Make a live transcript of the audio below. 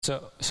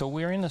So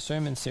we're in a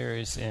sermon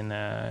series in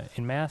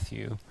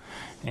Matthew,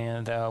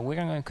 and we're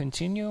going to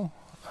continue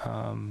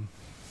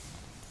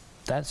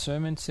that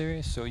sermon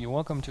series. So you're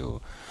welcome to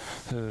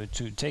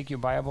take your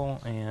Bible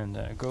and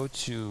go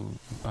to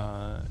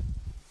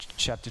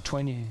chapter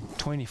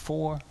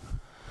 24.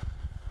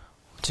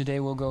 Today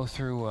we'll go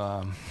through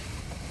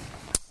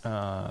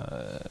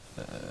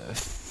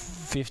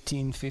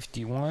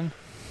 1551.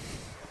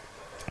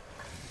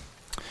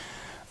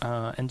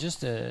 And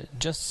just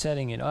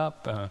setting it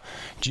up,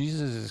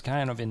 Jesus is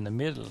kind of in the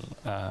middle.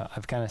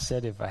 I've kind of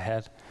said if I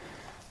had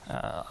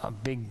a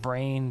big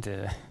brain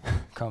to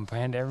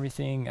comprehend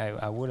everything,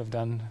 I would have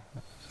done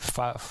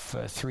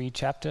 3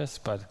 chapters,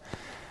 but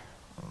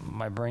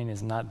my brain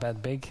is not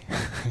that big,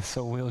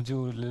 so we'll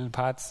do little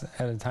parts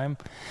at a time.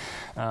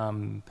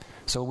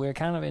 So we're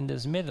kind of in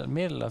this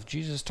middle of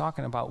Jesus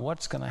talking about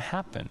what's going to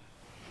happen.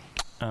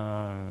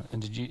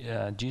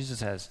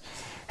 Jesus has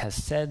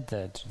said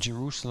that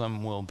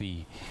Jerusalem will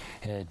be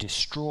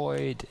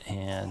destroyed,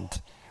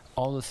 and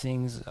all the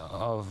things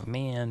of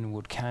man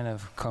would kind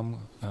of come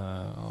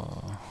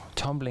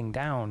tumbling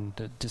down.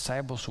 The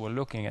disciples were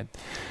looking at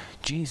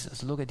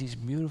Jesus, look at these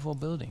beautiful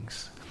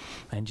buildings,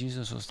 and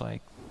Jesus was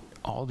like,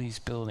 all these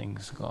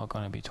buildings are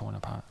going to be torn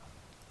apart.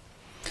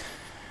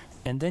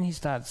 And then he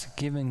starts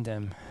giving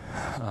them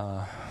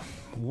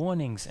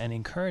warnings and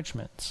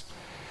encouragements.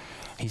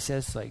 He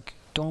says, like,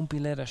 don't be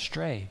led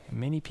astray.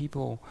 Many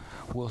people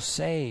will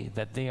say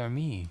that they are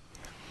me.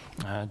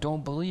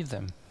 Don't believe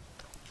them,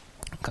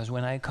 because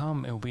when I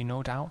come, it will be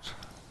no doubt.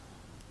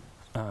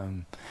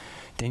 Then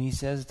he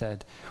says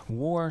that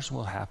wars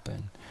will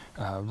happen,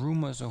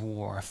 rumors of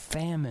war,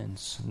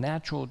 famines,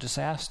 natural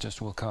disasters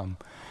will come.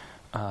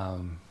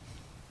 And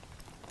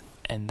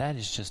that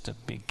is just the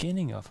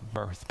beginning of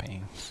birth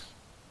pains.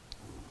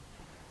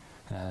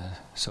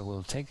 So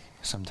we'll take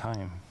some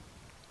time.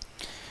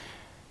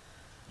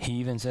 He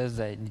even says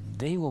that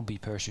they will be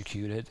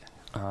persecuted.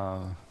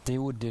 They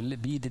would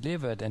be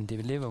delivered and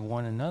deliver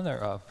one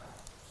another up.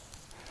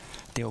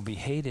 They will be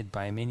hated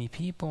by many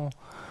people.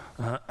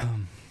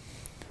 And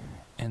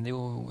they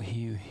will.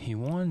 He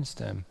warns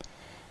them,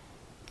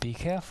 be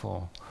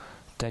careful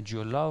that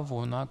your love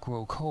will not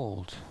grow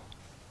cold,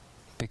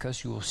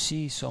 because you will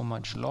see so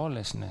much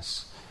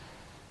lawlessness.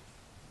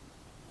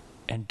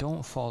 And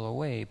don't fall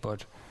away,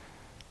 but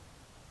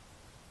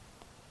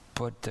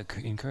the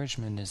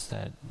encouragement is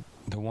that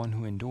the one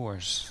who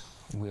endures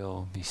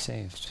will be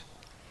saved.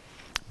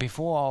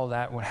 Before all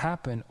that would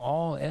happen,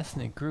 all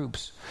ethnic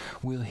groups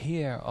will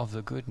hear of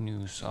the good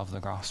news of the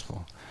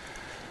gospel.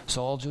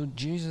 So although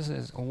Jesus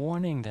is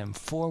forewarning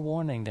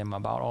them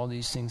about all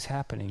these things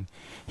happening,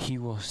 he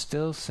will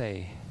still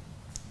say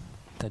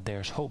that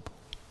there's hope.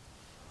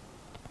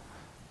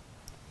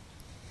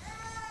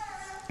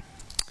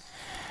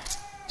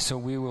 So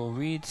we will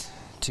read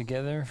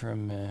together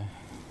from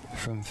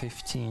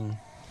 15.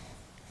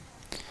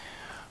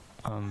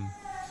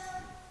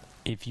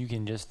 If you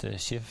can just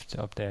shift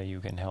up there, you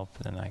can help,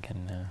 then I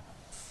can.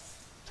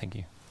 Thank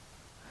you.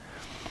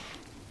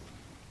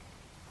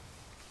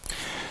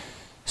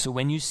 So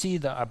when you see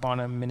the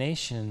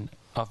abomination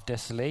of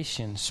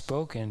desolation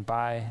spoken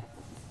of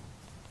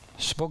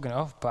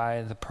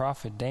by the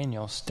prophet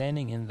Daniel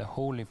standing in the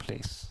holy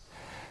place,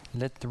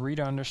 let the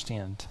reader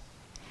understand.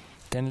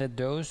 Then let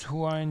those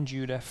who are in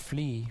Judah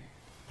flee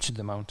to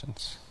the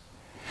mountains,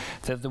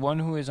 that the one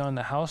who is on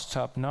the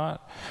housetop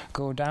not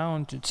go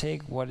down to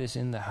take what is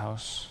in the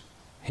house,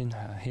 in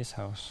his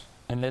house,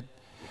 and let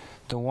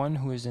the one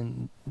who is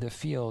in the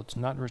field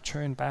not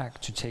return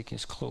back to take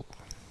his cloak.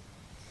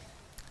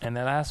 And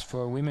at last,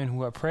 for women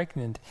who are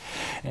pregnant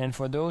and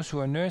for those who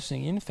are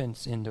nursing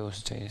infants in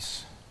those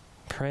days,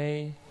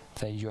 pray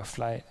that your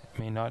flight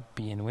may not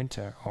be in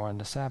winter or on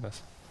the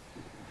Sabbath.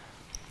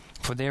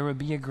 For there will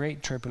be a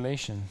great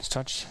tribulation,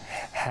 such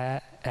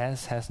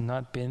as has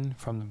not been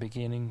from the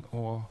beginning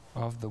or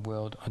of the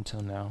world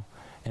until now,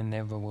 and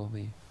never will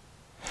be.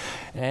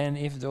 And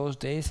if those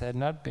days had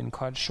not been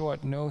cut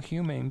short, no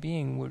human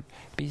being would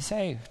be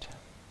saved.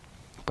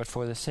 But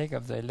for the sake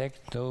of the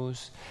elect,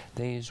 those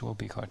days will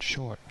be cut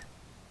short.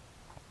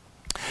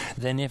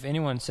 Then if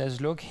anyone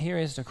says, look, here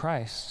is the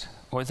Christ,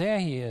 or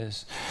there he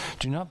is,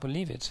 do not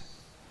believe it.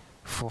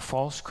 For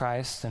false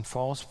Christs and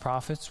false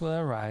prophets will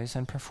arise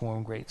and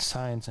perform great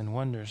signs and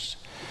wonders,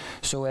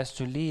 so as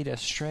to lead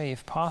astray,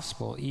 if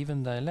possible,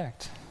 even the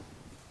elect.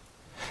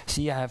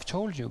 See, I have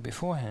told you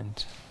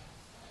beforehand.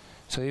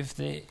 So if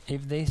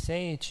they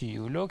say to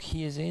you, look,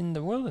 he is in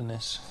the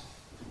wilderness,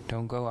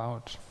 don't go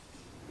out.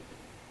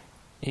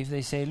 If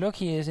they say, look,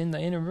 he is in the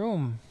inner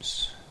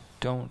rooms,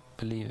 don't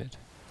believe it.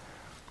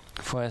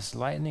 For as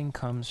lightning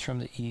comes from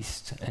the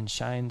east and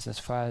shines as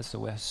far as the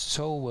west,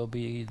 so will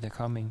be the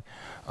coming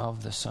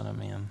of the Son of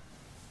Man.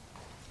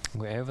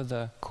 Wherever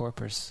the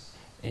corpse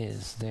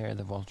is, there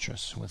the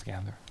vultures will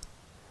gather.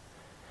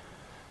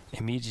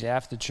 Immediately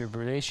after the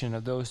tribulation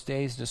of those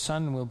days, the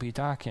sun will be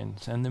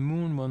darkened, and the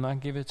moon will not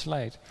give its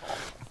light,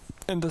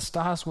 and the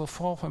stars will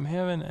fall from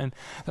heaven, and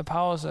the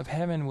powers of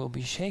heaven will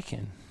be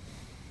shaken.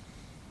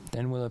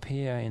 Then will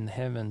appear in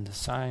heaven the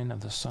sign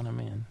of the Son of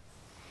Man.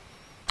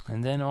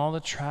 And then all the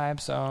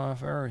tribes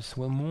of earth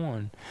will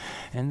mourn,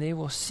 and they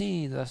will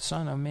see the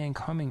Son of Man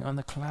coming on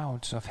the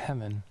clouds of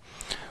heaven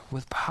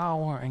with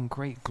power and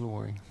great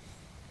glory.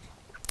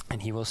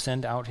 And he will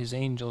send out his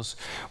angels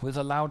with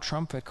a loud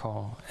trumpet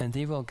call, and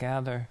they will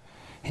gather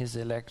his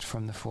elect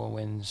from the four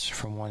winds,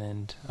 from one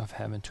end of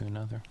heaven to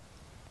another.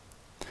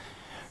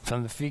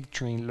 From the fig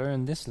tree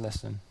learn this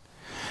lesson.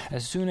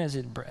 As soon as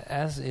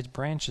its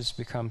branches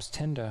becomes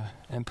tender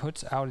and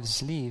puts out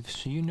its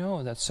leaves, you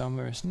know that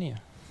summer is near.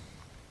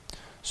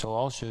 So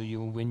also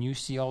you, when you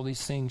see all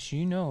these things,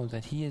 you know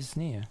that he is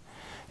near,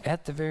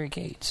 at the very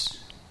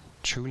gates.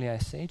 Truly I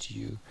say to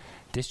you,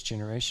 this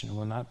generation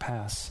will not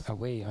pass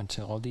away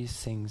until all these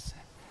things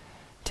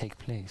take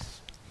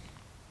place.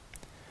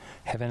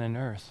 Heaven and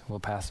earth will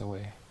pass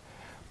away,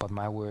 but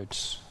my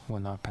words will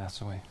not pass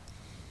away.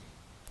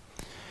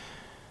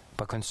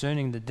 But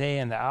concerning the day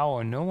and the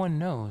hour, no one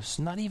knows,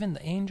 not even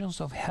the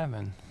angels of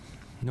heaven,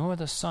 nor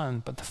the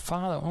Son, but the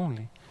Father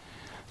only.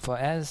 For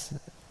as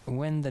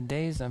when the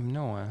days of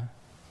Noah,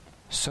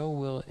 so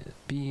will it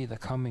be the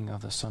coming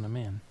of the Son of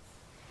Man.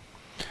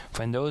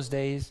 For in those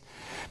days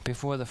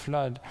before the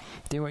flood,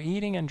 they were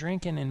eating and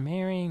drinking and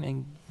marrying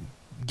and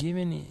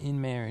giving in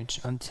marriage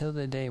until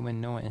the day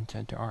when Noah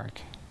entered the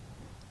ark.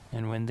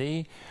 And when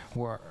they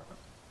were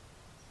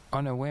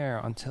unaware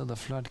until the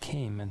flood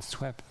came and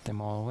swept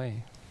them all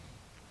away.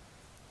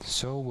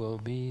 So will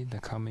be the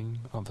coming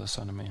of the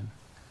Son of Man.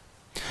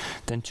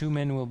 Then 2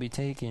 men will be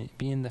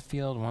in the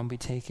field, one be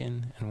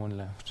taken and one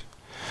left.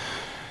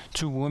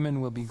 2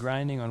 women will be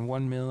grinding on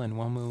one mill, and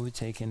one will be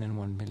taken and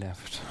one be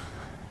left.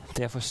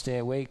 Therefore stay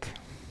awake,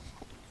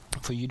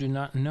 for you do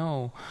not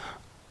know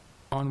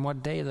on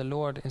what day the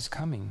Lord is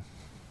coming.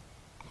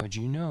 But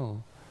you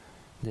know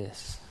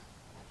this,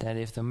 that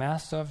if the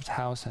master of the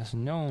house has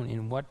known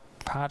in what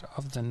part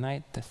of the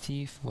night the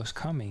thief was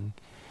coming,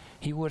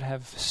 he would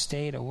have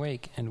stayed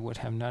awake and would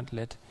have not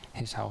let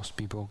his house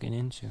be broken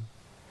into.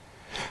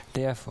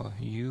 Therefore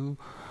you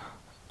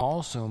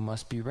also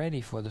must be ready,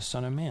 for the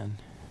Son of Man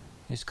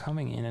is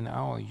coming in an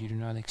hour you do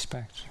not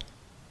expect.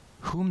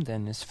 Whom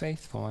then is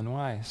faithful and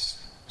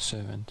wise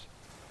servant,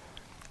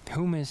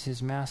 whom is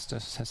his master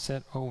has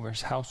set over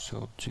his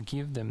household to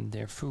give them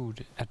their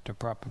food at the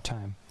proper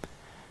time?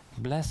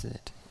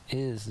 Blessed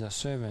is the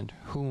servant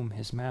whom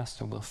his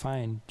master will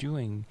find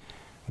doing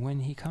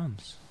when he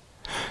comes.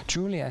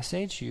 Truly I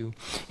say to you,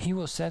 he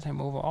will set him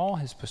over all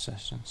his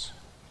possessions.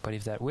 But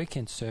if that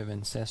wicked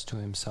servant says to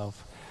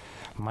himself,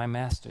 my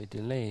master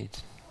delayed,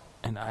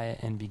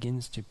 and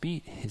begins to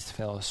beat his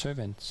fellow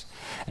servants,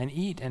 and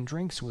eat and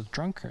drinks with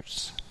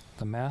drunkards,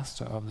 the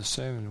master of the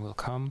servant will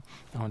come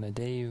on a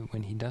day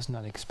when he does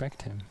not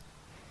expect him,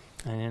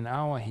 and in an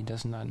hour he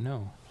does not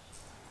know,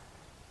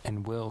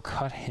 and will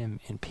cut him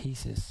in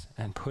pieces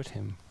and put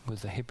him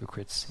with the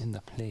hypocrites in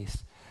the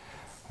place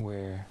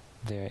where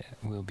there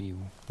will be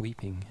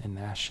weeping and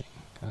gnashing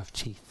of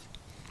teeth.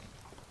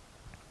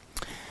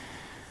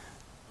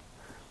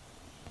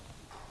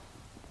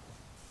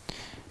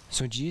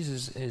 So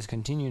Jesus is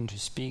continuing to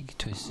speak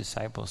to his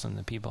disciples and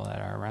the people that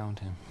are around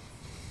him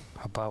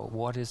about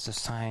what is the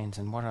signs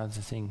and what are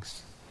the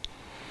things.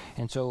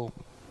 And so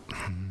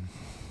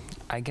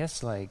I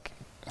guess, like,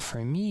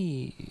 for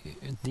me,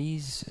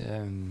 these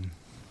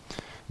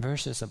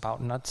verses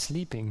about not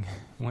sleeping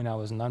when I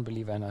was an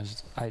unbeliever, and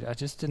I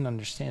just didn't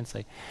understand. It's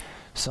like,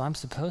 so I'm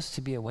supposed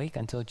to be awake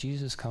until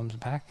Jesus comes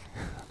back?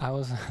 I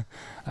was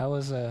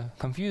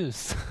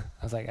confused.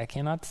 I was like, I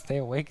cannot stay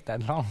awake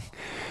that long.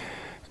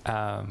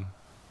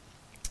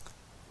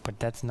 But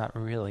that's not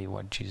really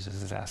what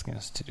Jesus is asking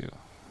us to do.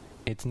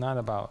 It's not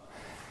about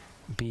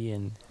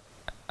being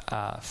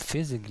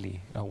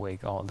physically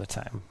awake all the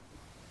time.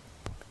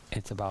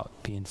 It's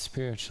about being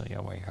spiritually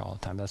awake all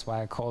the time. That's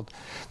why I called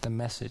the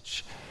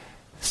message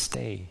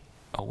Stay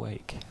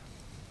Awake.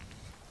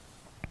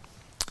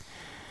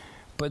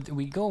 But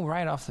we go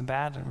right off the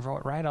bat,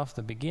 right off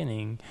the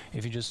beginning.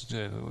 If you just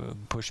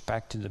push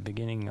back to the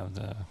beginning of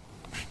the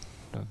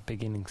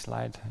beginning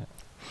slide,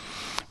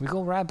 we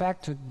go right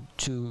back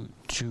to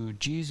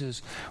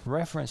Jesus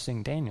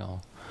referencing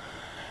Daniel.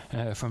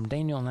 From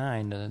Daniel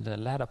 9, the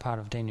latter part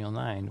of Daniel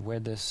 9, where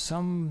there's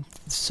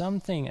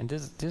something, and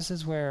this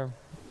is where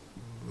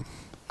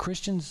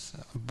Christians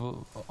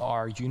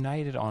are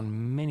united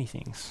on many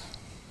things.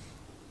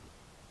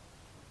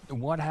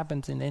 What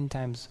happens in end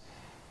times,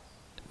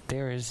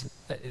 there is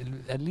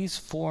at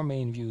least 4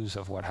 main views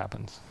of what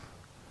happens.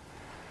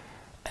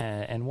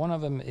 And one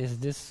of them is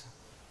this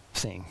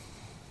thing.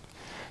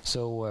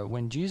 So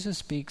when Jesus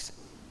speaks,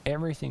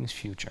 everything's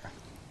future.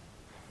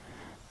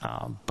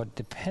 But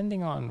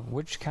depending on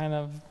which kind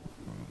of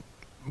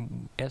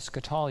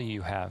eschatology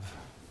you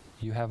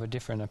have a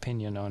different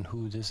opinion on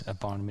who this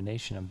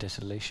abomination of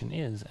desolation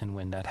is and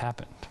when that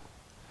happened.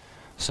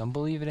 Some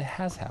believe it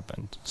has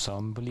happened.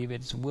 Some believe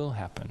it will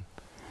happen.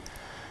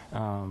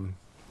 I'm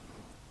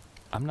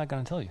not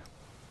going to tell you.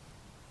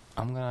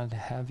 I'm going to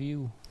have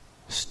you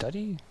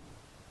study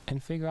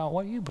and figure out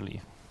what you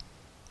believe.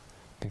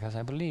 Because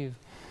I believe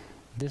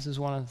this is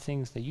one of the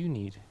things that you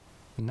need.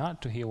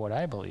 Not to hear what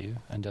I believe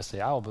and just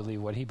say, I'll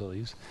believe what he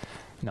believes.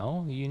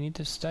 No, you need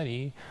to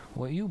study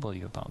what you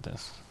believe about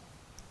this.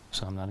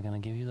 So I'm not going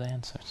to give you the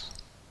answers.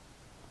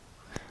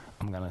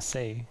 I'm going to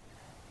say,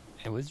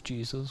 with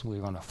Jesus, we're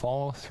going to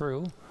follow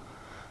through,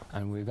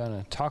 and we're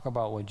going to talk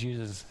about what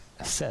Jesus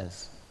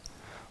says.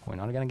 We're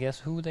not going to guess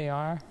who they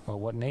are or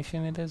what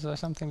nation it is or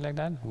something like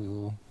that. We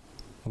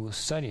will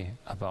study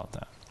about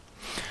that.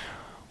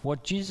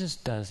 What Jesus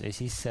does is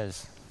he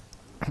says,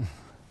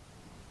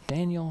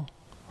 Daniel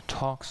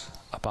talks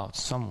about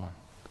someone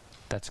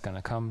that's going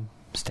to come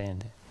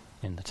stand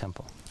in the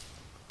temple.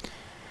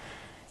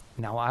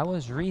 Now, I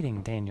was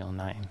reading Daniel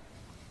 9.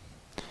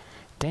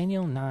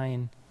 Daniel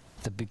 9,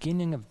 the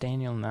beginning of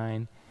Daniel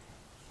 9,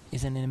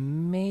 is an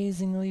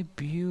amazingly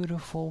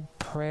beautiful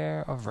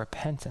prayer of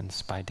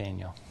repentance by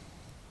Daniel.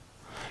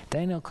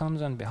 Daniel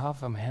comes on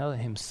behalf of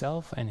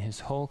himself and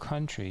his whole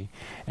country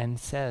and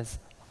says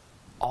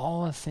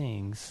all the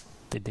things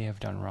that they have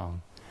done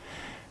wrong,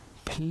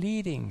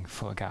 pleading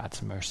for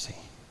God's mercy,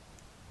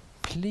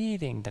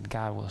 pleading that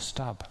God will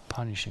stop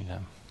punishing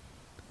them.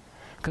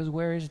 Because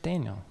where is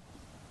Daniel?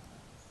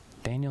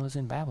 Daniel is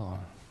in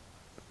Babylon.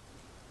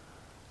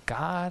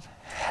 God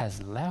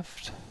has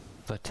left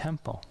the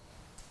temple.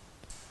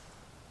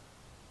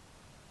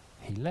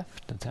 He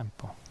left the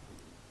temple.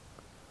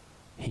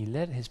 He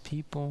let his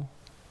people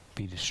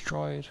be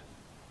destroyed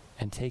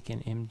and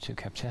taken into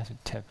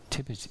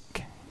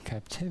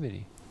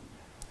captivity.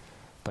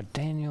 But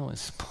Daniel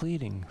is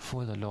pleading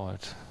for the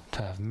Lord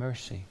to have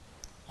mercy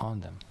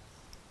on them,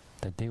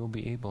 that they will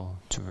be able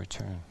to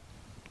return.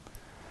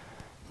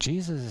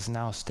 Jesus is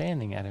now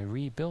standing at a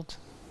rebuilt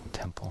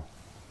temple.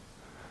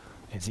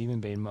 It's even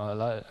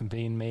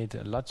being made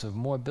lots of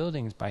more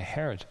buildings by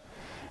Herod.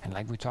 And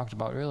like we talked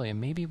about earlier,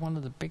 maybe one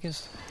of the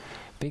biggest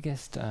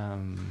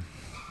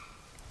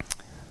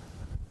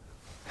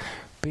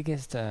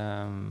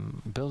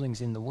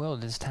buildings in the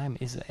world this time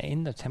is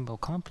in the temple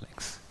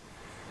complex.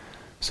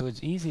 So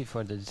it's easy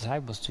for the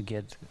disciples to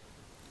get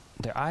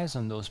their eyes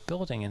on those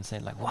buildings and say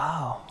like,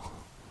 wow.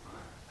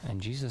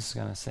 And Jesus is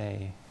going to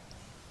say,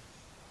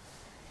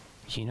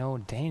 you know,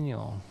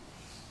 Daniel,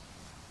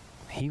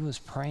 he was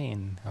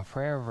praying a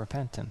prayer of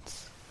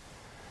repentance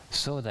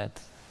so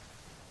that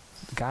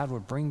God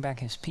would bring back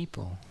his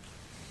people.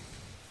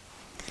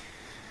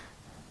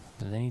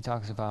 But then he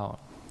talks about,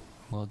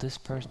 well, this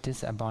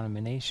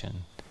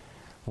abomination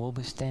will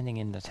be standing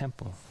in the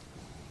temple,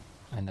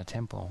 and the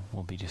temple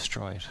will be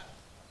destroyed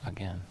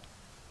again.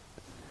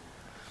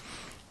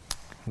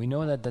 We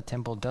know that the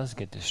temple does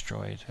get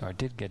destroyed, or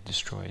did get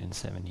destroyed in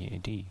 70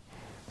 AD.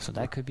 So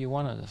that could be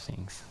one of the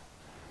things.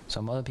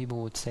 Some other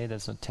people would say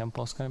that the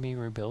temple is going to be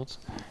rebuilt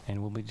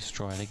and will be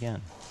destroyed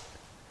again.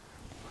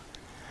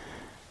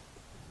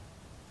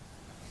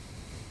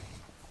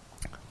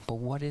 But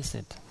what is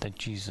it that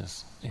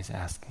Jesus is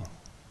asking?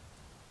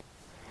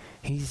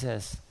 He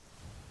says,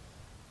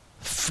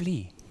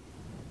 flee.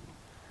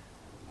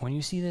 When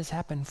you see this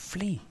happen,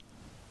 flee.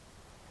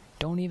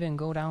 Don't even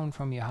go down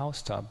from your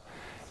housetop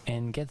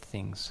and get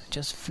things.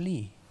 Just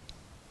flee.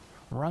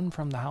 Run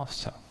from the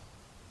housetop.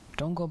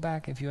 Don't go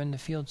back if you're in the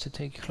fields to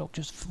take your cloak.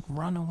 Just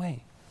run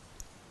away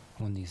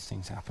when these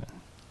things happen.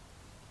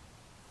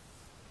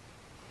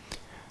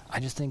 I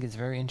just think it's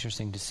very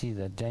interesting to see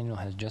that Daniel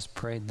has just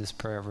prayed this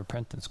prayer of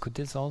repentance. Could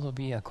this also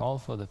be a call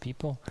for the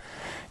people?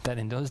 That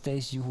in those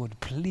days you would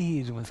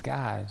plead with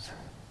God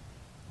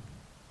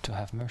to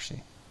have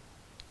mercy.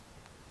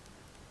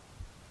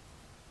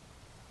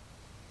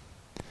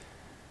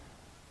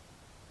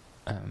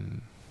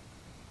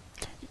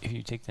 If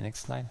you take the next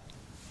slide.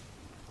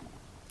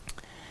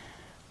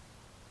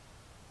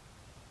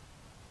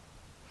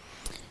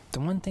 The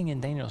one thing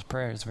in Daniel's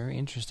prayer is very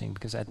interesting,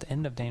 because at the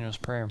end of Daniel's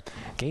prayer,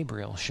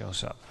 Gabriel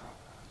shows up,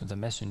 the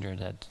messenger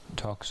that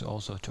talks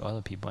also to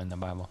other people in the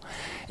Bible.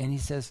 And he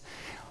says,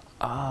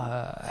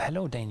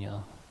 hello,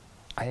 Daniel.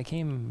 I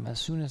came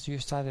as soon as you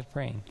started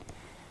praying.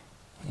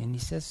 And he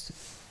says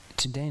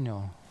to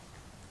Daniel,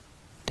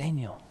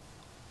 Daniel,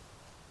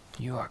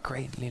 you are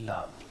greatly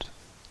loved.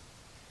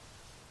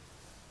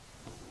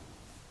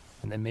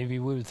 And then maybe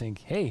we would think,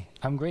 hey,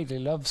 I'm greatly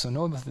loved, so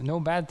no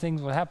bad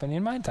things will happen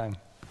in my time.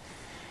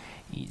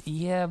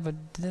 Yeah,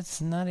 but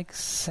that's not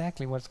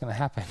exactly what's going to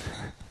happen.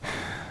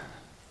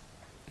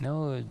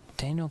 No,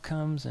 Daniel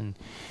comes and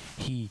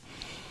he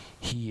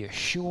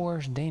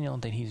assures Daniel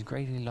that he's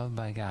greatly loved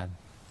by God.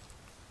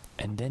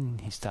 And then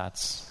he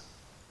starts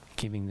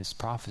giving this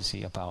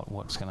prophecy about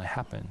what's going to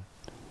happen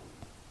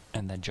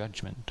and that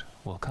judgment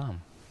will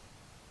come.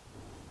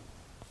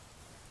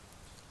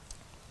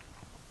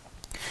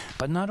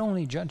 But not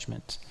only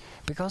judgment,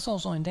 because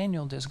also in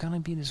Daniel there's going to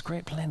be this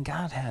great plan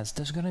God has.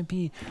 There's going to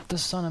be the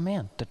Son of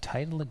Man, the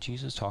title that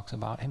Jesus talks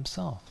about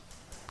himself.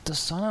 The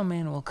Son of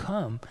Man will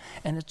come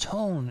and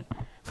atone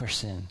for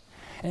sin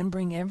and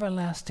bring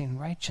everlasting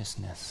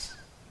righteousness.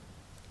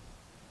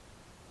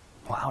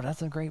 Wow,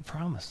 that's a great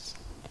promise.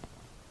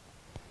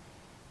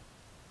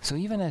 So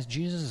even as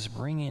Jesus is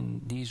bringing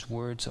these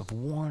words of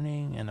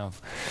warning and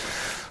of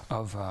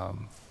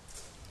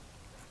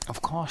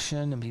of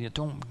caution and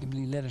don't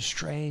be led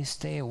astray,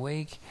 stay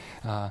awake,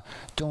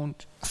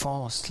 don't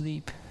fall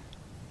asleep.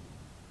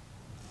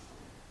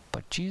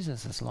 But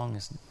Jesus,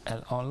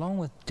 along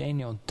with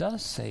Daniel,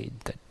 does say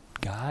that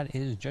God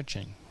is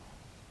judging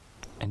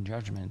and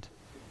judgment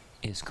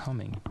is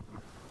coming.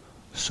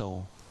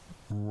 So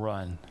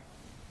run.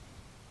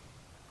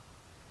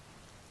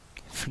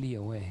 Flee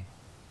away.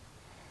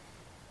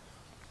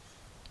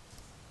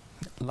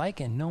 Like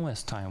in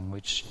Noah's time,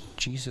 which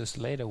Jesus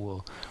later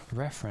will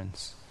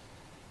reference,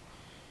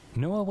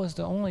 Noah was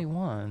the only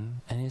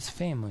one and his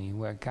family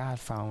where God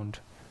found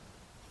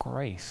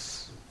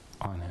grace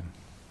on him.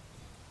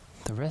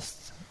 The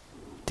rest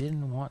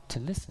didn't want to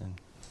listen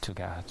to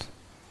God.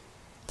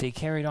 They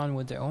carried on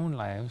with their own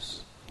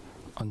lives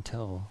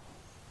until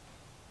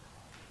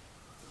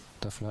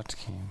the flood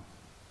came.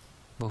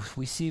 But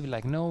we see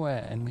like Noah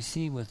and we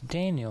see with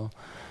Daniel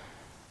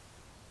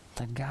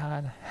that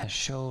God has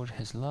showed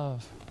his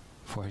love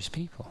for his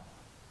people,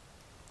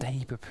 that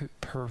he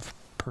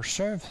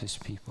preserves his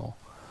people.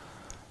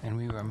 And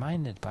we were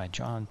reminded by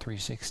John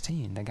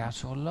 3:16 that God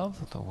so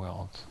loved the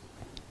world.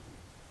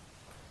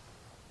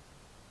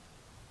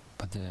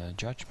 But the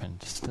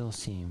judgment still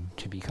seemed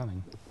to be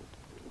coming.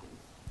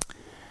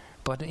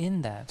 But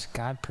in that,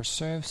 God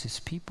preserves his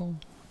people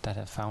that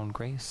have found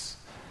grace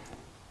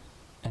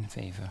and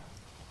favor.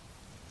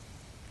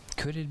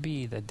 Could it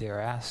be that they're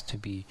asked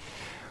to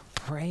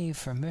pray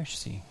for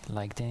mercy,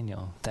 like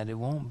Daniel, that it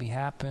won't be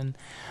happen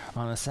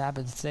on a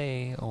Sabbath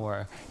day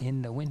or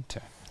in the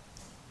winter?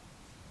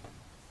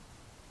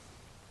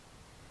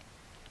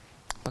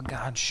 But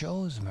God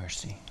shows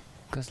mercy,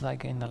 because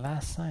like in the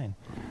last sign,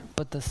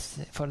 but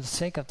for the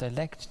sake of the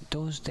elect,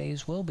 those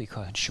days will be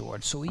cut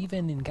short. So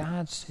even in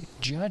God's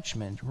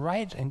judgment,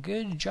 right and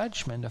good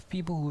judgment of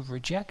people who've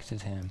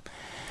rejected him,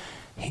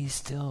 he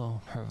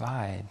still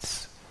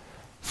provides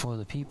for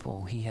the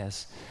people he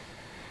has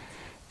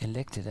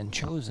elected and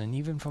chosen,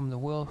 even from the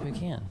world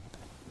began.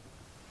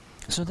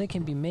 So there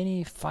can be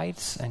many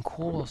fights and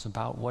quarrels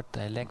about what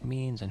the elect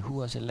means and who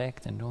was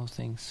elect and those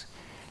things.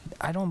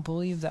 I don't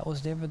believe that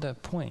was ever the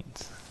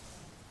point.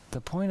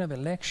 The point of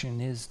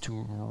election is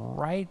to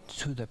write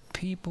to the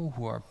people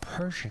who are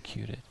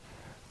persecuted,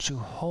 to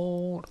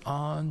hold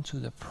on to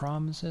the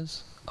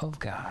promises of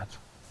God,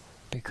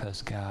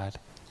 because God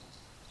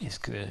is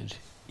good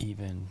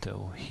even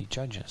though he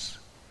judges.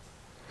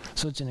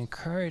 So it's an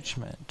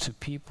encouragement to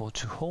people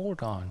to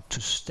hold on,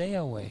 to stay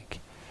awake,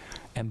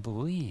 and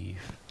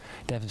believe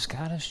that if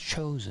God has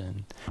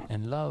chosen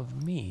and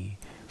loved me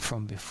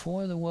from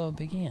before the world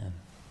began,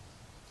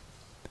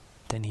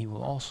 then he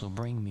will also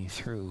bring me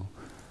through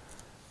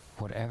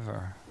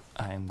whatever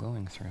I am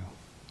going through.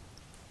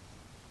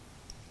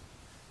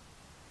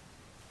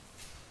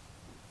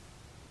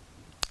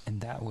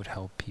 And that would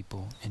help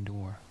people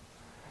endure.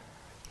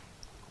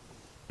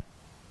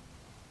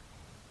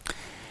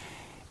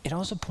 It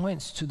also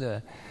points to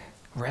the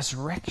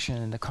resurrection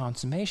and the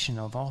consummation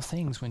of all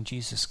things when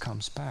Jesus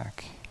comes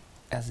back,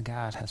 as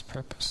God has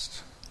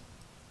purposed.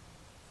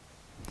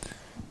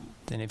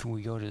 Then if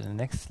we go to the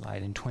next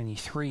slide, in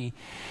 23,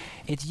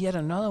 it's yet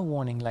another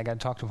warning like I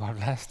talked about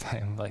last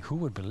time. Like, who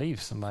would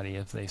believe somebody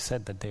if they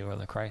said that they were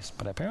the Christ?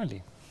 But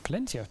apparently,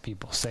 plenty of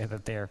people say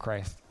that they are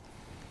Christ.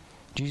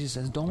 Jesus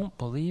says, don't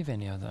believe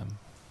any of them.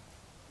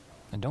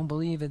 And don't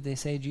believe if they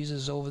say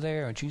Jesus is over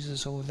there or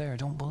Jesus is over there.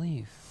 Don't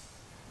believe.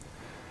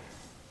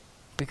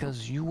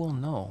 Because you will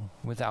know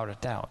without a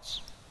doubt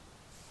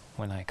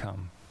when I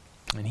come.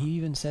 And he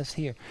even says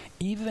here,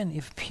 even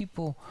if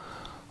people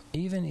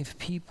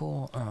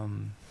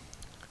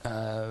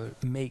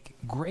make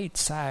great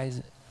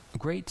signs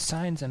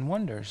and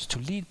wonders to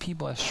lead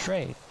people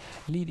astray,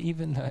 lead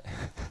even the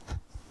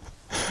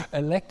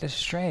elect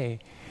astray,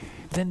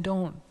 then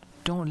don't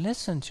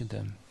listen to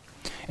them.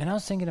 And I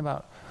was thinking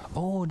about,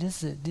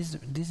 this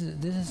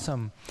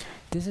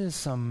is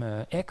some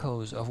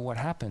echoes of what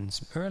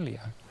happens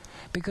earlier.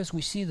 Because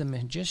we see the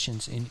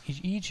magicians in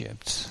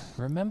Egypt.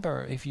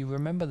 Remember, if you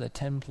remember the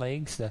 10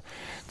 plagues, the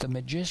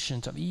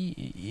magicians of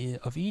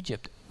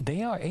Egypt,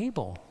 they are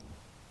able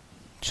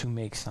to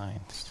make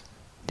signs.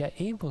 They're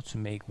able to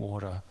make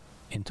water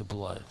into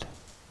blood.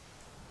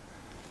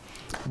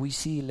 We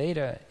see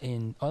later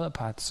in other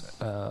parts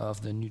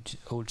of the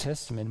Old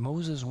Testament,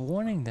 Moses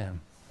warning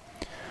them,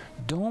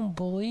 don't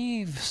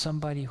believe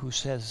somebody who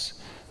says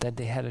that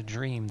they had a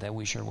dream that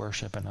we should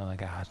worship another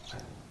god.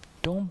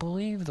 Don't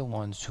believe the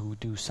ones who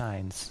do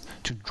signs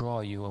to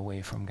draw you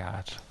away from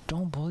God.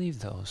 Don't believe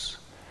those.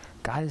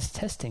 God is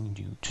testing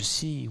you to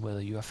see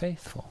whether you are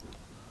faithful.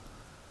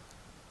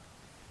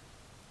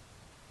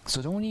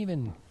 So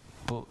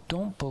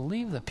don't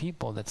believe the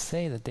people that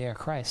say that they are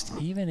Christ,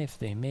 even if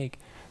they make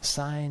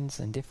signs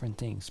and different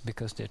things,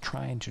 because they're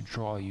trying to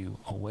draw you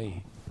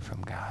away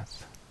from God.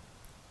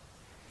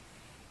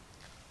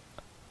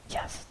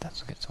 Yes,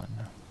 that's a good one.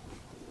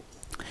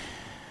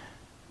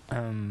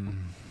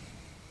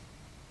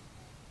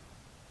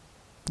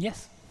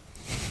 Yes.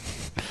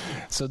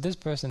 So this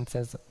person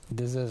says,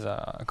 this is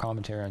a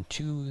commentary on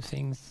two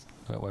things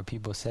where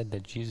people said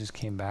that Jesus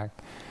came back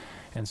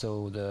And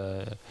so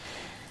the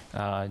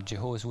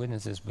Jehovah's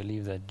Witnesses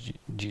believe that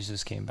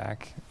Jesus came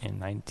back in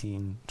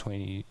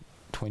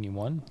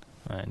 1921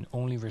 and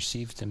only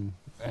received him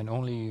and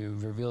only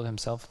revealed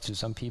himself to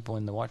some people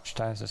in the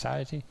Watchtower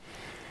Society.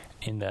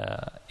 In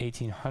the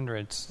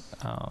 1800s,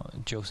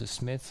 Joseph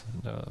Smith,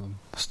 the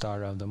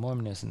starter of the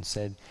Mormonism,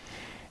 said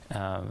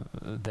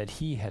that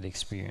he had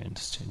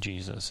experienced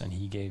Jesus and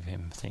he gave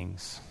him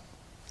things.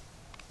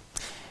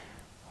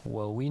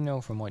 Well, we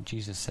know from what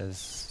Jesus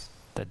says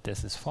that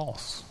this is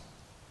false,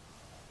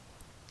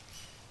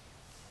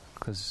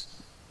 because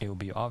it will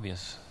be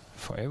obvious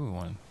for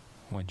everyone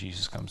when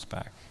Jesus comes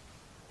back.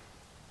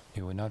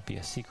 It will not be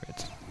a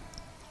secret,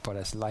 but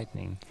as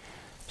lightning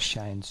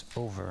shines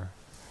over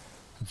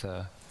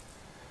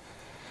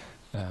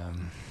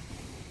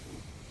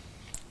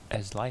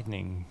as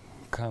lightning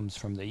comes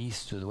from the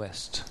east to the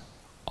west,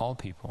 all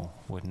people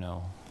would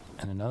know.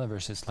 And another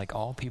verse is like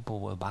all people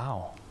will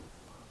bow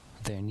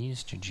their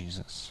knees to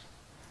Jesus.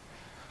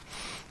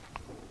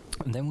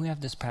 And then we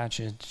have this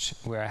passage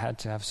where I had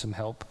to have some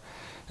help.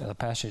 The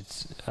passage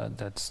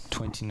that's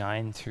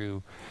 29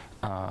 through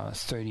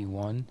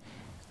 31.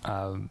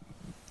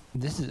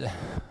 This is,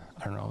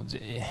 I don't know,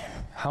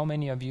 how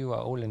many of you are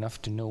old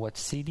enough to know what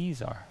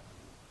CDs are?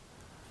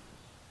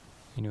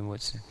 You know what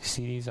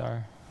CDs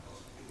are?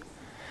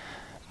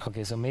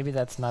 Okay, so maybe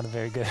that's not a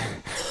very good,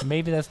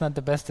 maybe that's not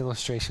the best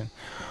illustration.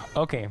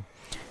 Okay.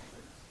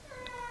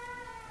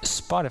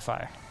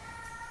 Spotify.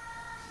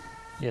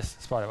 Yes,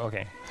 Spotify,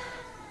 okay.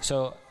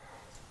 So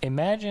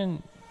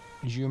imagine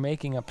you're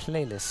making a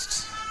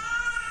playlist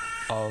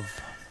of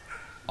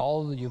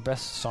all your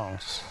best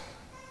songs.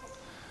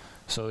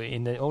 So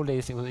in the old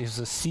days, it was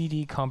a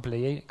CD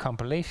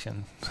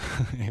compilation,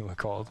 it was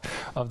called,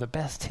 of the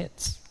best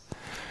hits.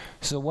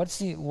 So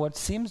what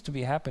seems to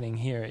be happening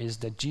here is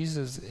that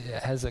Jesus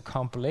has a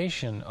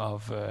compilation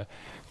of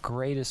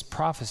greatest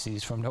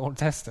prophecies from the Old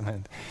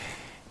Testament.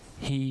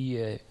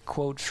 He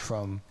quotes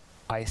from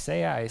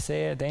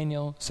Isaiah,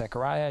 Daniel,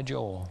 Zechariah,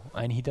 Joel,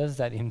 and he does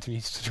that in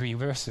three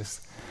verses.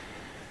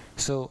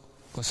 So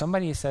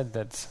somebody said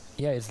that,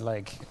 it's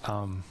like,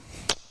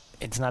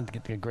 it's not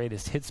the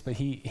greatest hits, but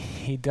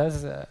he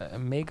does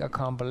make a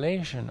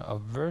compilation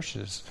of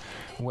verses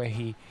where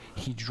he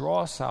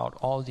draws out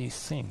all these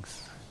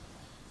things.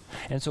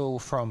 And so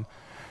from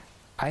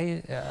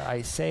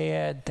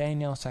Isaiah,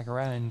 Daniel,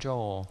 Zechariah, and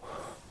Joel,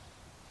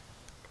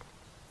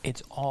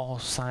 it's all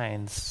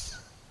signs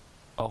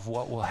of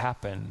what will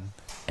happen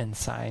and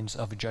signs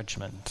of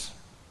judgment.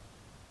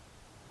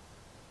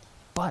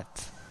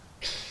 But,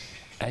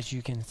 as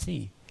you can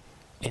see,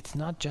 it's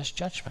not just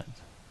judgment,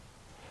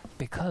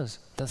 because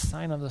the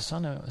sign of the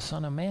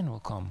Son of Man will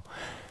come,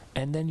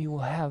 and then you will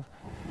have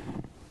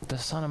the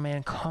Son of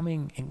Man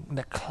coming in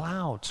the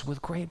clouds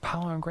with great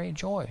power and great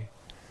joy.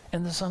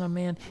 And the Son of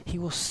Man, he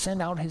will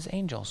send out his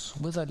angels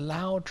with a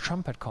loud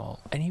trumpet call,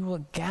 and he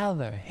will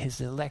gather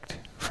his elect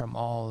from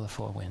all the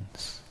four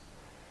winds.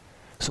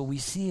 So we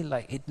see,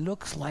 like, it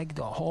looks like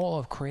the whole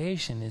of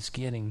creation is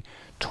getting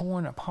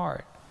torn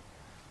apart.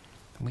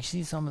 We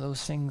see some of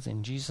those things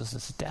in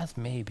Jesus' death,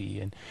 maybe,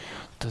 and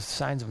the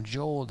signs of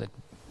Joel that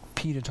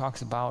Peter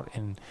talks about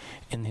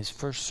in his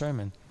first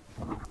sermon.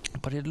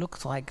 But it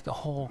looks like the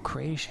whole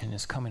creation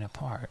is coming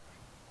apart.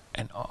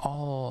 And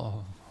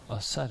all of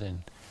a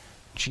sudden,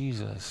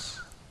 Jesus,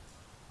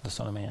 the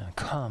Son of Man,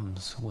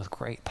 comes with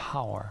great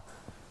power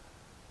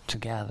to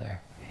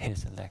gather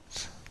his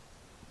elect.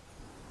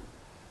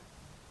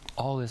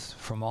 All this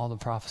from all the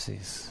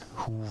prophecies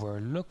who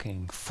were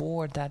looking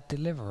for that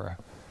deliverer.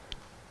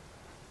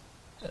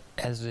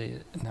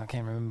 Now I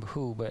can't remember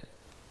who, but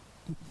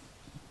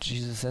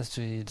Jesus says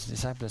to his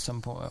disciples at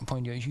some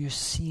point, you're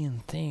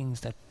seeing things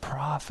that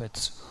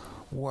prophets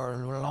were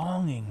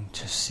longing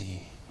to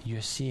see.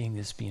 You're seeing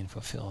this being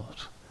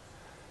fulfilled.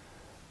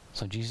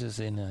 So Jesus,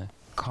 in a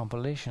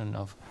compilation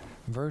of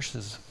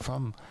verses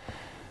from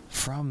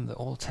the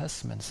Old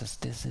Testament, says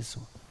this is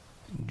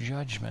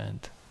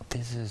judgment.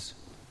 This is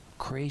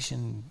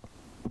creation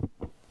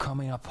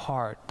coming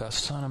apart. The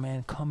Son of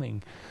Man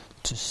coming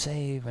to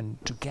save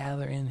and to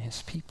gather in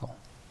his people.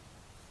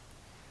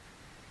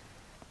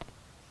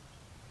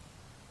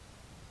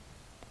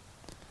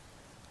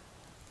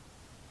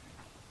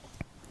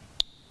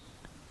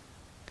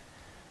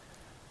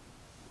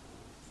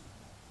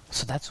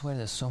 So that's where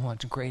there's so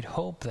much great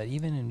hope that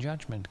even in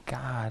judgment,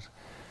 God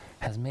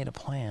has made a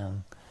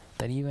plan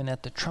that even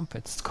at the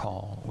trumpet's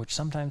call, which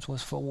sometimes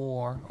was for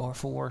war or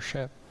for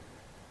worship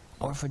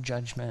or for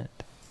judgment,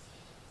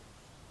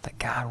 that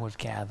God would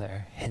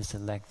gather his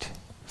elect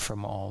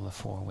from all the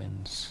four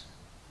winds.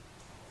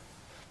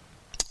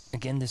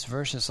 Again, this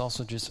verse is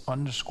also just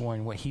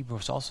underscoring what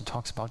Hebrews also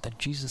talks about, that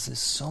Jesus is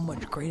so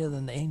much greater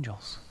than the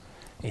angels.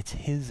 It's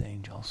his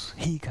angels.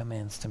 He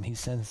commands them. He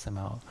sends them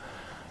out.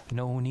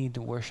 No need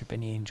to worship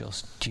any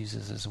angels.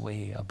 Jesus is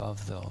way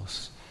above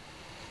those.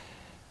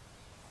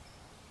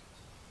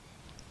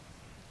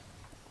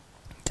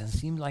 It doesn't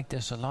seem like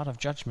there's a lot of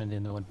judgment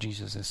in what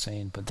Jesus is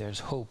saying, but there's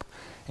hope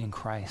in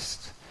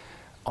Christ.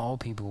 All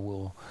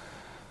people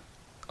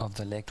of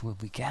the elect will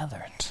be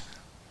gathered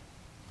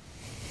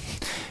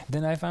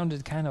Then I found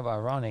it kind of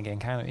ironic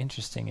and kind of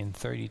interesting in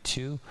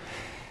 32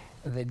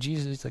 that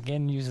Jesus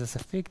again uses a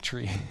fig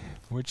tree,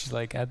 which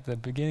like at the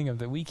beginning of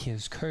the week he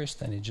is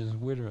cursed and it just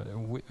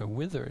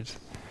withered.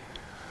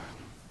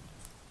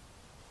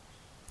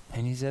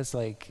 And he says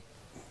like,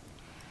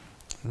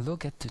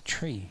 look at the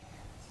tree.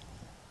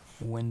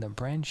 When the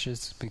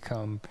branches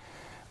become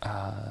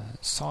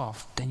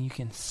soft, then you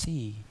can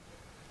see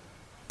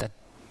that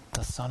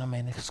the Son of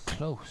Man is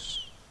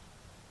close.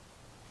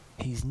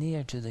 He's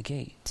near to the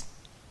gate.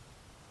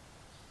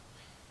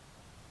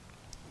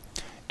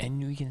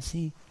 And we can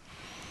see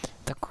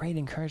the great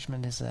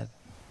encouragement is that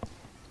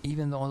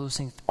even though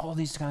all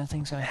these kind of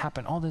things are going to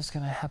happen, all this is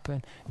going to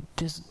happen,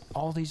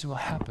 all these will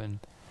happen,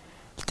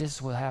 this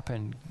will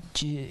happen,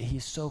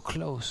 he's so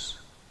close,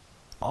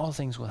 all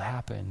things will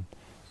happen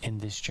in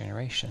this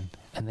generation.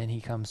 And then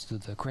he comes to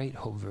the great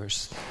hope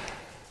verse,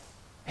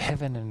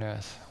 heaven and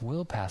earth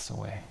will pass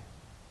away,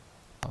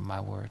 but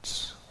my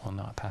words will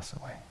not pass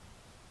away.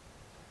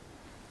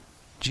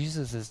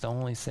 Jesus is the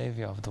only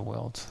Savior of the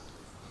world.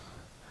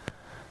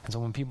 And so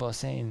when people are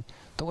saying,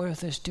 the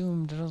earth is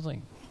doomed, I was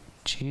like,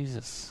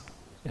 Jesus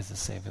is the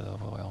Savior of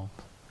the world.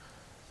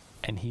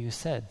 And he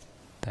said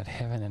that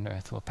heaven and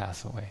earth will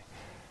pass away,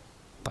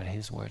 but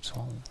his words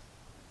won't.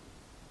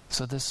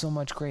 So there's so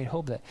much great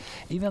hope that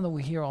even though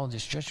we hear all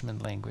this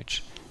judgment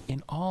language,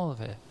 in all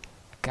of it,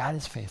 God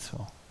is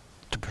faithful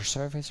to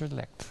preserve his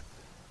elect,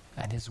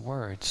 and his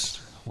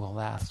words will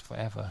last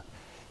forever.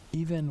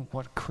 Even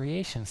what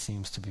creation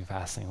seems to be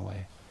passing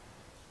away,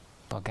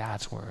 but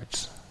God's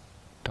words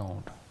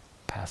don't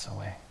pass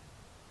away.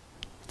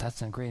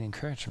 That's a great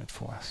encouragement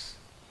for us.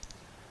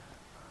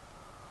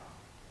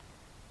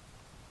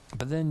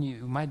 But then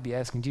you might be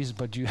asking Jesus,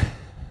 but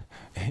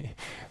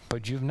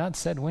you've not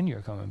said when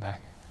you're coming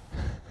back.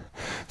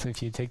 So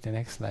if you take the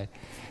next slide,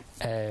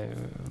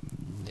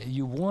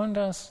 you warned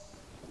us,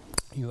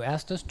 you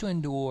asked us to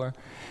endure,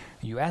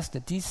 you asked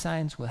that these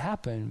signs will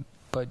happen,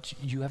 but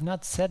you have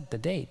not set the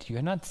date. You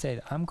have not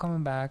said, I'm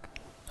coming back,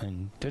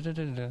 and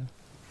da-da-da-da.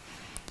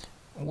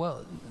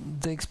 Well,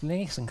 the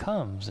explanation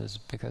comes is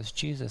because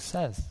Jesus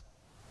says,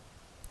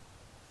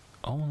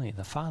 only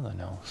the Father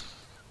knows.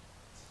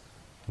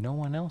 No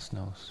one else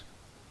knows.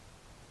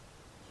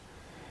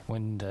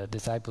 When the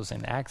disciples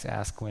in Acts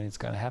ask when it's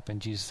going to happen,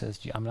 Jesus says,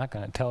 I'm not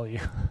going to tell you.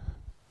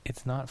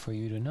 It's not for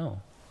you to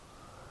know.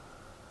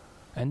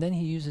 And then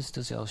he uses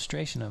this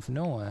illustration of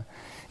Noah,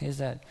 is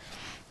that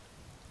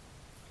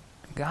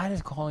God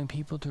is calling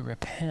people to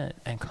repent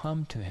and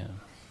come to him,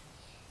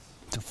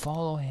 to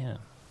follow him.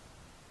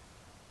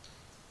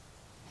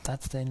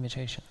 That's the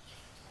invitation.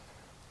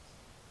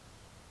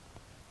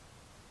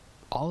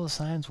 All the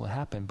signs will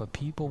happen, but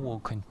people will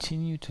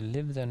continue to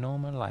live their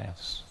normal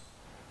lives,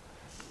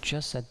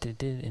 just as they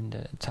did in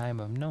the time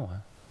of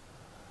Noah.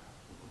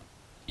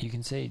 You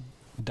can say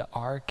the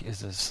ark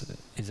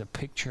is a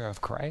picture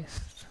of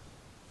Christ,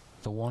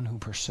 the one who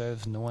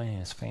preserves Noah and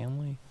his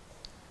family.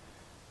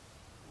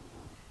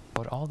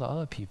 But all the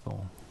other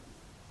people,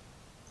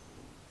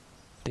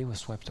 they were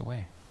swept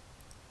away.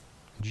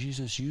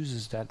 Jesus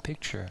uses that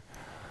picture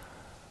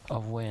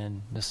of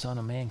when the Son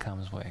of Man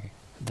comes away,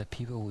 the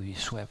people will be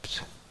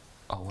swept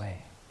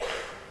away.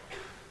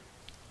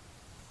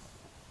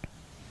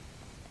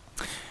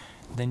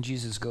 Then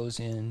Jesus goes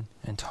in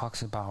and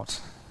talks about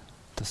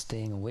the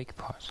staying awake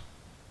part.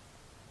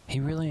 He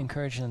really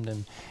encouraged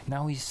them.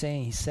 Now he's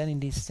setting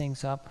these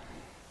things up.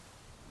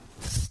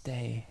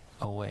 Stay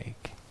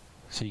awake.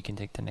 So you can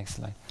take the next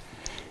slide.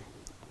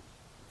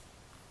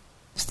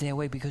 Stay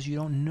awake because you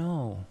don't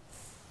know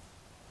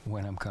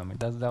when I'm coming.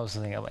 That was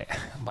the thing. I'm like,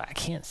 but I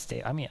can't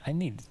stay. I mean, I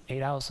need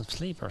 8 hours of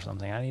sleep or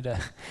something. I need to,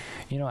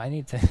 I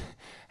need to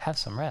have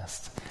some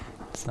rest.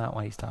 It's not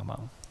what he's talking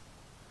about.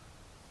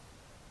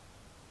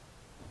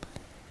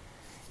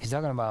 He's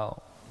talking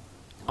about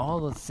all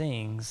the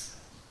things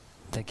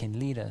that can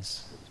lead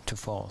us to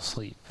fall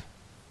asleep.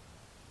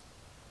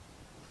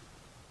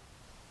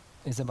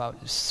 It's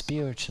about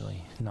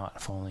spiritually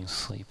not falling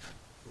asleep,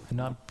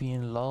 not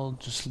being lulled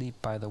to sleep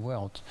by the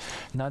world,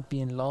 not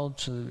being lulled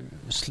to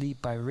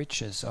sleep by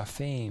riches or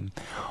fame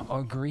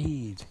or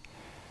greed,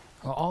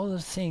 or all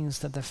the things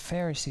that the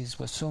Pharisees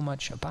were so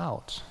much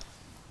about.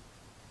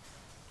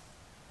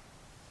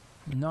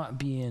 Not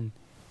being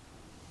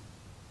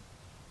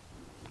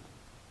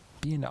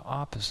the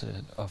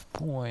opposite of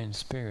poor in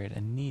spirit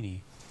and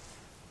needy,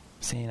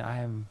 saying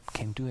I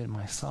can do it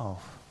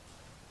myself.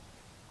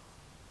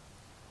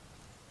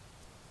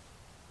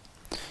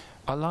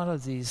 A lot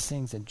of these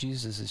things that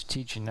Jesus is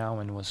teaching now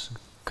and was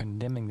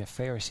condemning the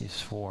Pharisees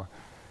for,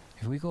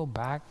 if we go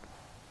back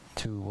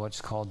to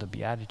what's called the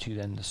Beatitude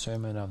and the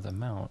Sermon of the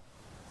Mount,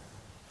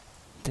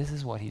 this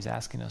is what he's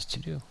asking us to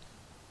do,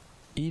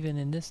 even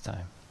in this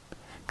time.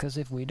 Because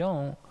if we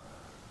don't,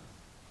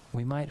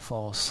 we might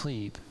fall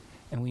asleep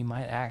and we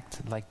might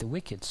act like the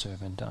wicked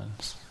servant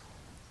does.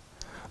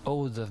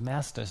 Oh, the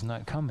master's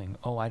not coming.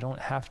 Oh, I don't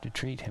have to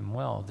treat him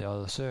well, the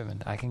other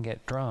servant. I can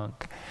get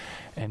drunk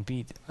and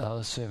beat the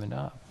other servant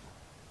up.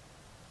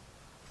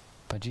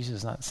 But Jesus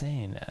is not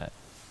saying that.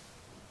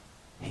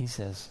 He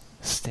says,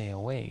 stay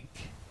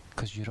awake,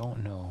 because you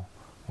don't know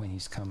when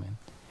he's coming.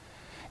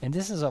 And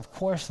this is, of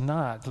course,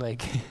 not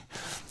like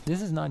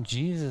this is not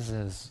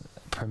Jesus's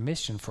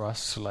permission for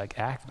us to like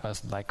act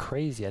us like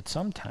crazy at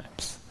some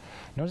times.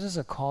 No, this is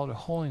a call to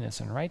holiness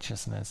and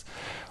righteousness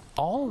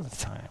all the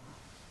time,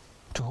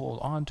 to hold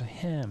on to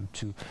him,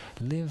 to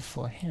live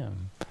for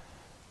him,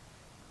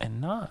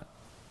 and not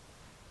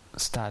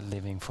start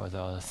living for the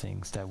other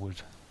things that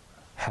would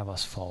have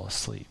us fall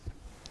asleep.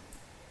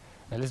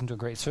 I listened to a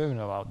great sermon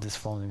about this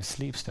falling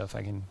asleep stuff.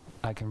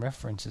 I can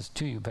reference this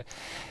to you, but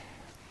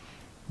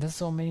there's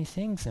so many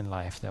things in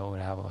life that would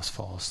have us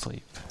fall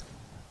asleep.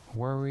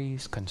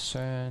 Worries,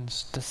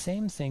 concerns, the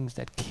same things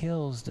that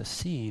kills the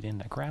seed in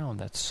the ground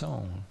that's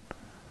sown.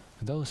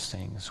 Those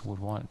things would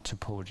want to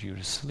put you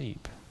to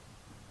sleep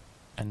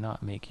and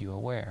not make you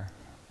aware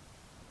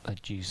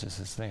that Jesus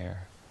is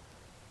there.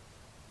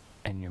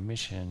 And your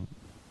mission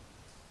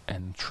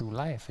and true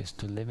life is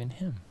to live in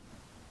him.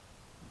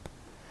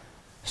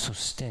 So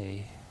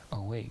stay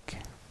awake.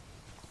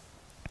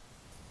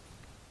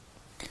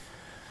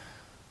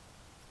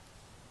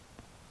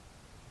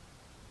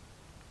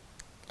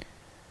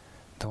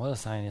 The other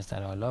sign is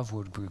that our love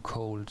would be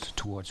cold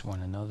towards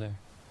one another.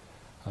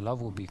 Our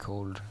love will be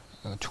cold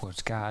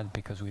towards God,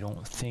 because we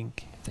don't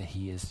think that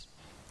he is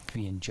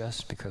being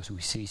just, because we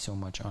see so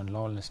much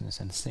unlawlessness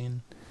and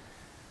sin.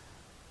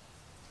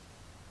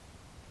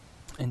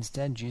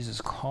 Instead,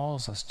 Jesus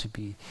calls us to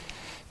be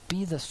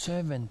the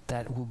servant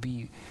that will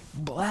be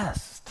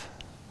blessed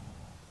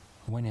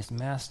when his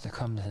master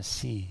comes and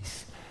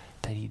sees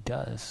that he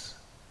does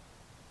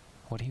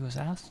what he was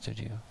asked to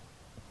do,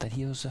 that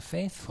he was a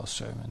faithful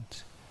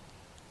servant.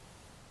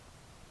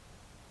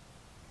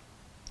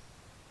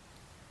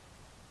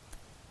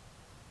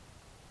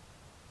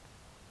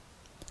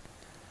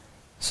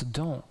 So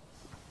don't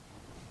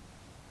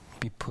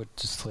be put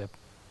to sleep.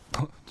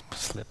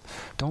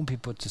 Don't be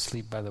put to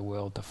sleep by the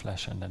world, the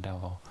flesh, and the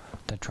devil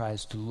that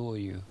tries to lure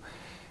you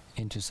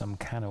into some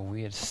kind of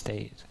weird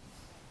state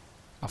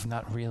of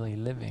not really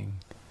living,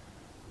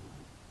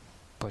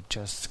 but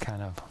just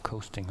kind of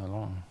coasting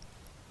along.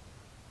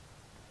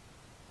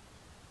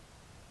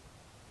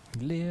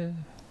 Live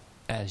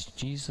as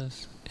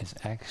Jesus is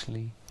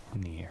actually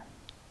near.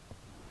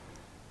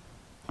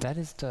 That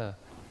is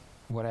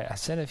what I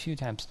said a few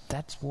times.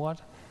 That's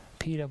what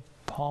Peter,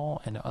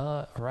 Paul, and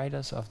other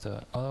writers of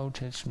the Old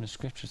Testament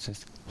scriptures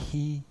says.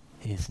 He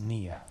is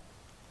near.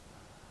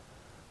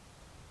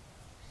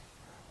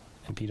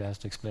 And Peter has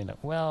to explain that,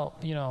 well,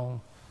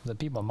 the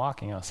people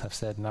mocking us have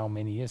said now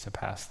many years have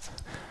passed,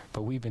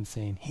 but we've been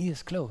saying he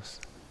is close.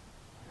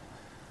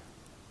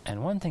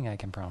 And one thing I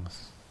can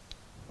promise,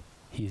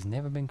 he's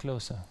never been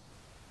closer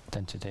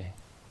than today.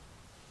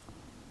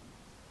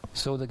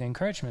 So the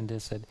encouragement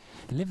is that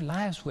live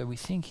lives where we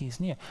think he's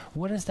near.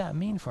 What does that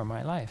mean for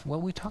my life?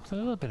 Well, we talked a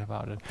little bit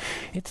about it.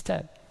 It's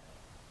that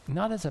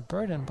not as a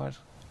burden, but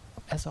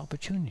as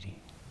opportunity.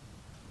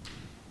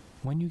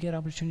 When you get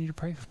opportunity to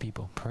pray for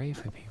people, pray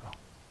for people.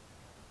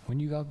 When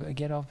you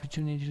get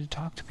opportunity to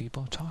talk to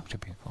people, talk to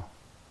people.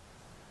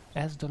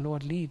 As the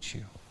Lord leads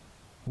you.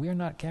 We are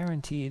not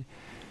guaranteed.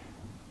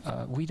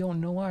 We don't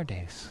know our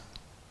days.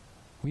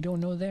 We don't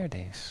know their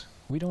days.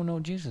 We don't know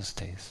Jesus'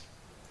 days,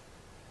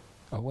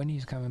 or when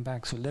he's coming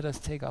back. So let us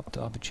take up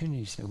the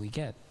opportunities that we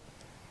get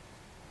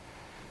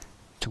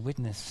to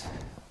witness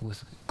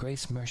with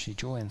grace, mercy,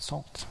 joy, and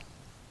salt.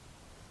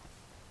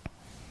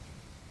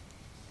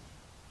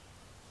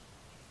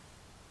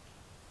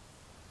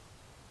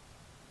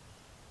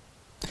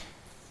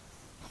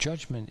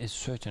 Judgment is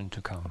certain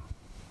to come.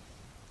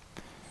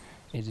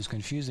 It is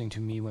confusing to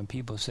me when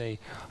people say,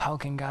 how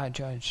can God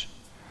judge?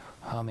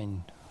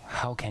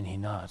 How can he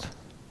not?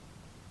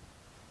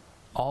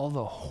 All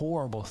the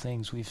horrible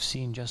things we've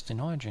seen just in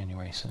our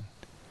generation,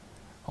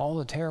 all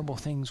the terrible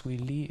things we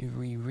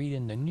read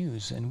in the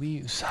news,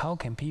 and how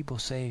can people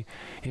say,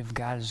 if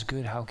God is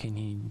good, how can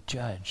he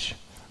judge?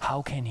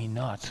 How can he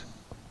not?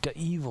 The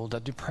evil,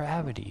 the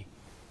depravity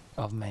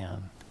of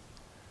man.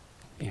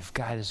 If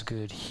God is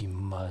good, he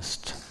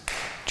must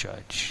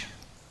judge.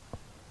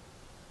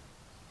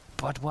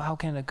 But how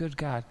can a good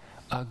God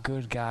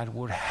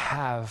would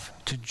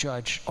have to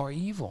judge our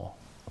evil?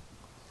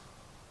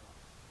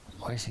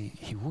 Or is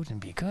he wouldn't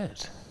be good.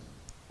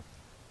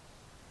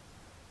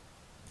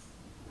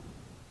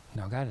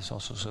 Now God is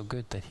also so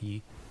good that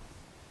he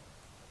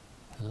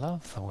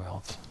loved the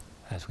world,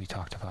 as we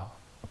talked about.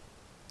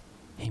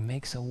 He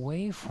makes a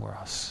way for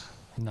us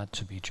not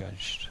to be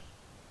judged.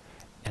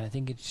 And I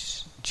think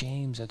it's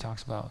James that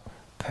talks about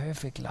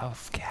perfect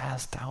love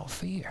casts out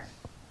fear.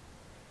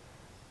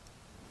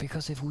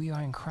 Because if we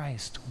are in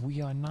Christ,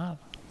 we are not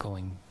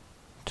going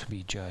to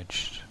be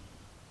judged.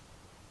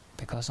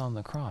 Because on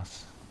the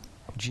cross,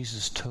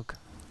 Jesus took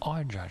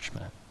our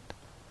judgment.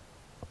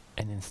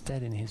 And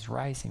instead, in his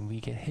rising, we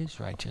get his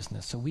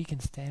righteousness. So we can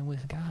stand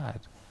with God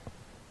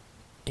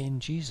in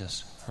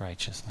Jesus'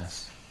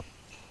 righteousness.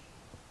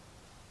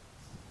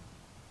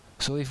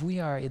 So if we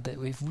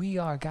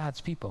are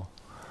God's people,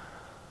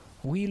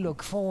 we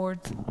look forward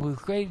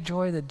with great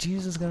joy that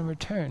Jesus is going to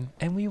return,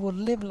 and we will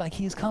live like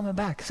he's coming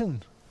back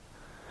soon.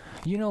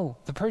 You know,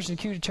 the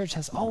persecuted church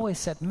has always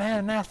said,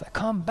 Maranatha,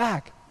 come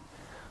back.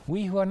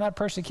 We who are not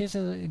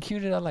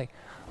persecuted are like,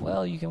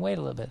 well, you can wait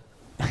a little bit.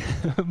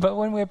 But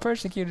when we're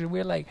persecuted,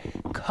 we're like,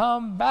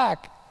 come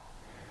back.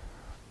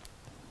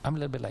 I'm a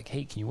little bit like,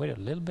 hey, can you wait a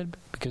little bit?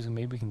 Because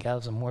maybe we can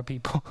gather some more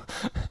people.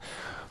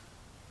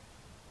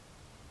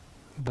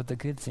 But the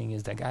good thing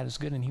is that God is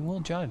good and he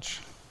will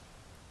judge.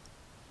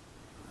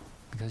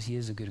 Because he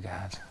is a good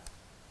God.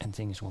 And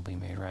things will be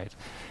made right.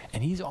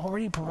 And he's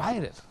already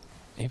provided.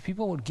 If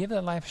people would give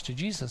their lives to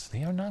Jesus,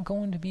 they are not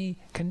going to be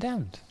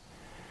condemned.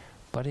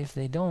 But if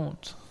they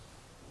don't,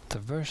 the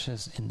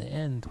verses in the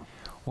end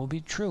will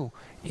be true.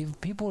 If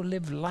people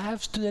live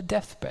lives to the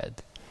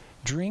deathbed,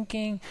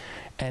 drinking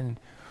and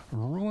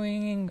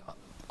ruining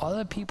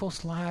other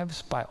people's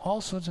lives by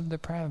all sorts of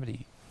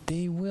depravity,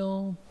 they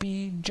will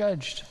be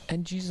judged.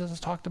 And Jesus has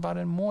talked about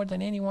it more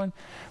than anyone,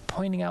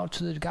 pointing out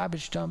to the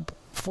garbage dump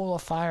full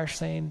of fire,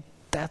 saying,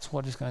 that's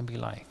what it's going to be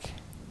like.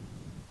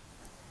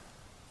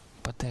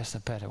 But there's a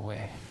better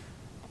way.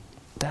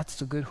 That's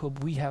the good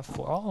hope we have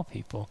for all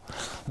people.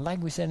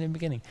 Like we said in the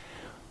beginning,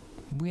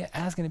 we are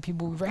asking that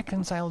people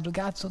reconcile to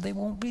God so they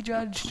won't be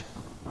judged,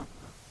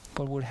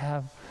 but would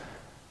have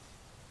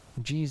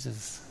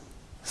Jesus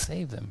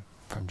save them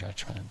from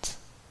judgment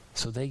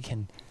so they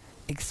can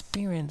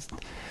experience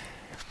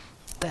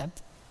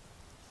that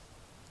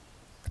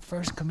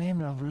first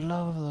commandment of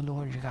love of the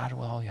Lord your God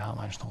with all your heart,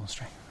 mind, soul, and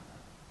strength.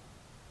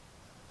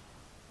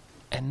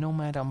 And no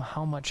matter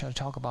how much I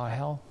talk about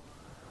hell,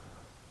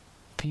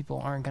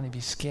 people aren't going to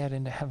be scared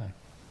into heaven.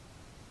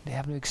 They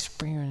have to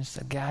experience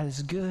that God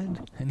is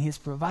good and he has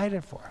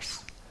provided for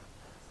us.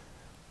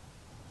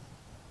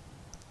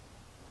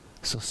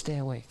 So stay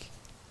awake.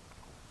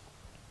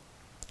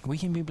 We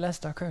can be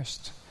blessed or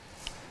cursed.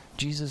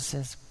 Jesus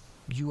says,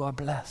 you are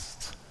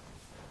blessed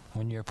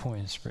when you're poor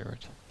in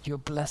spirit. You're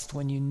blessed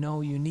when you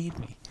know you need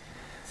me.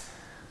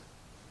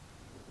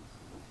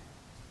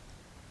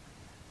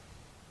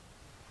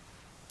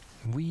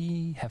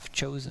 We have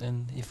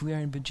chosen, if we are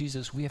in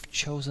Jesus, we have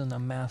chosen a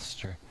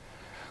master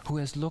who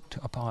has looked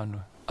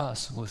upon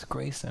us with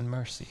grace and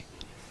mercy.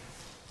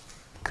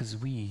 Because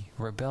we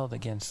rebelled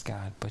against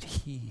God, but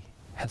he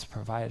has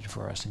provided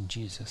for us in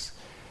Jesus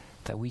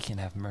that we can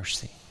have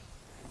mercy.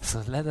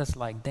 So let us,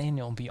 like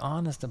Daniel, be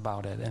honest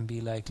about it and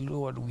be like,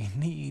 Lord, we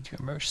need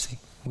your mercy.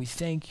 We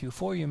thank you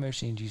for your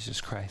mercy in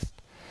Jesus Christ.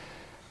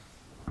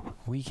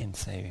 We can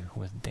say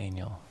with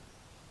Daniel,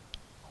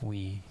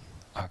 we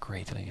are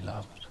greatly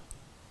loved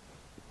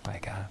by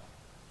God,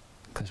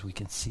 because we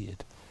can see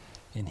it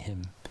in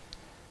him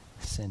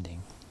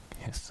sending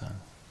his son.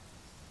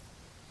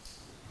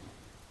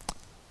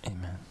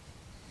 Amen.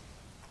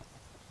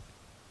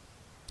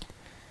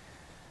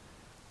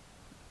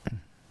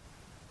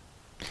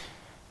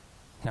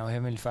 Now,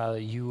 Heavenly Father,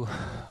 you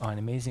are an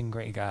amazing,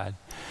 great God.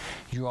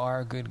 You are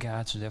a good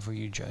God, so therefore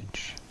you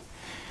judge.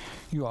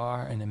 You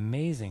are an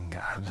amazing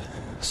God,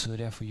 so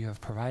therefore you have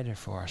provided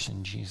for us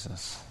in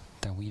Jesus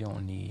that we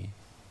don't need,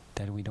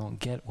 that we don't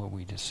get what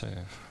we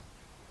deserve,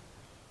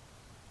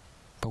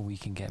 but we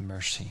can get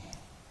mercy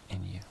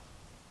in you.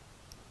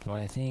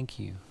 Lord, I thank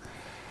you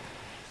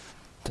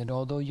that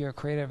although you're a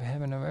creator of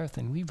heaven and earth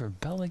and we've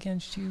rebelled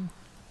against you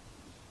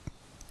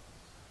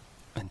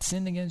and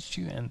sinned against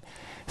you and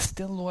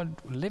still, Lord,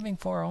 living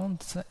for our own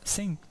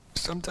sin,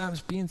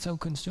 sometimes being so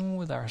consumed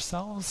with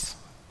ourselves,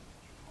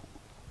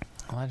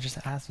 well, I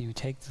just ask you,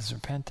 take this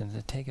repentance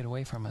and take it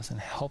away from us and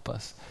help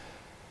us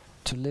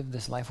to live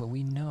this life where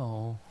we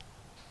know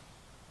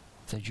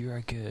that you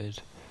are good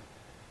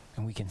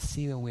and we can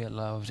see that we are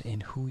loved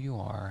in who you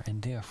are,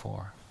 and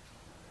therefore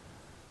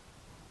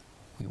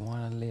we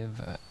want to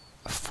live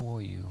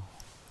for you,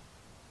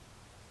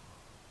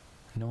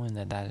 knowing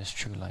that that is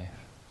true life.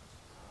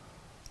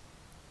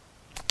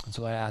 And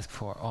so I ask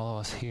for all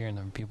of us here and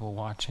the people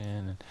watching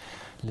and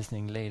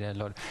listening later,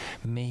 Lord,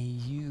 may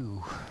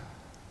you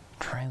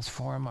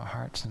transform our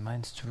hearts and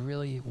minds to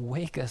really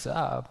wake us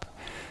up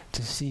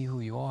to see who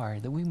you are,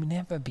 that we will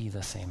never be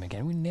the same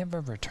again. We never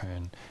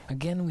return.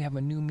 Again, we have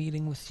a new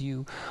meeting with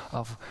you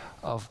of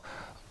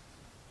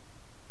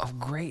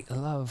great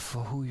love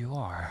for who you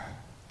are.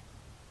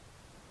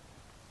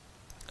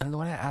 And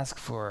Lord, I ask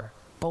for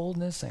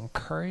boldness and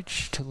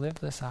courage to live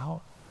this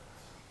out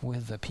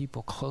with the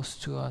people close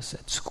to us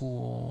at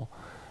school,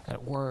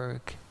 at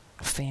work,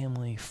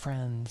 family,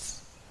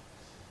 friends.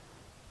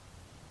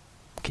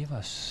 Give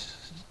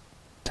us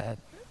that.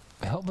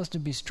 Help us to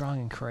be strong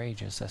and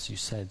courageous, as you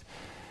said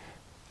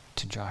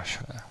to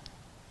Joshua.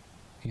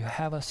 You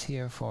have us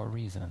here for a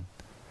reason,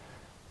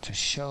 to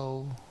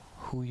show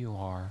who you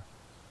are,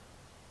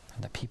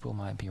 and that people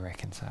might be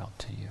reconciled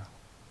to you.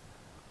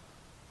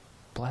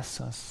 Bless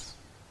us,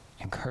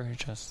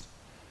 encourage us.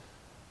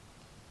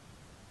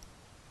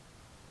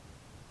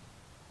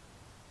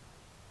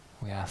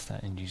 We ask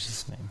that in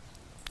Jesus' name.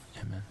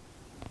 Amen.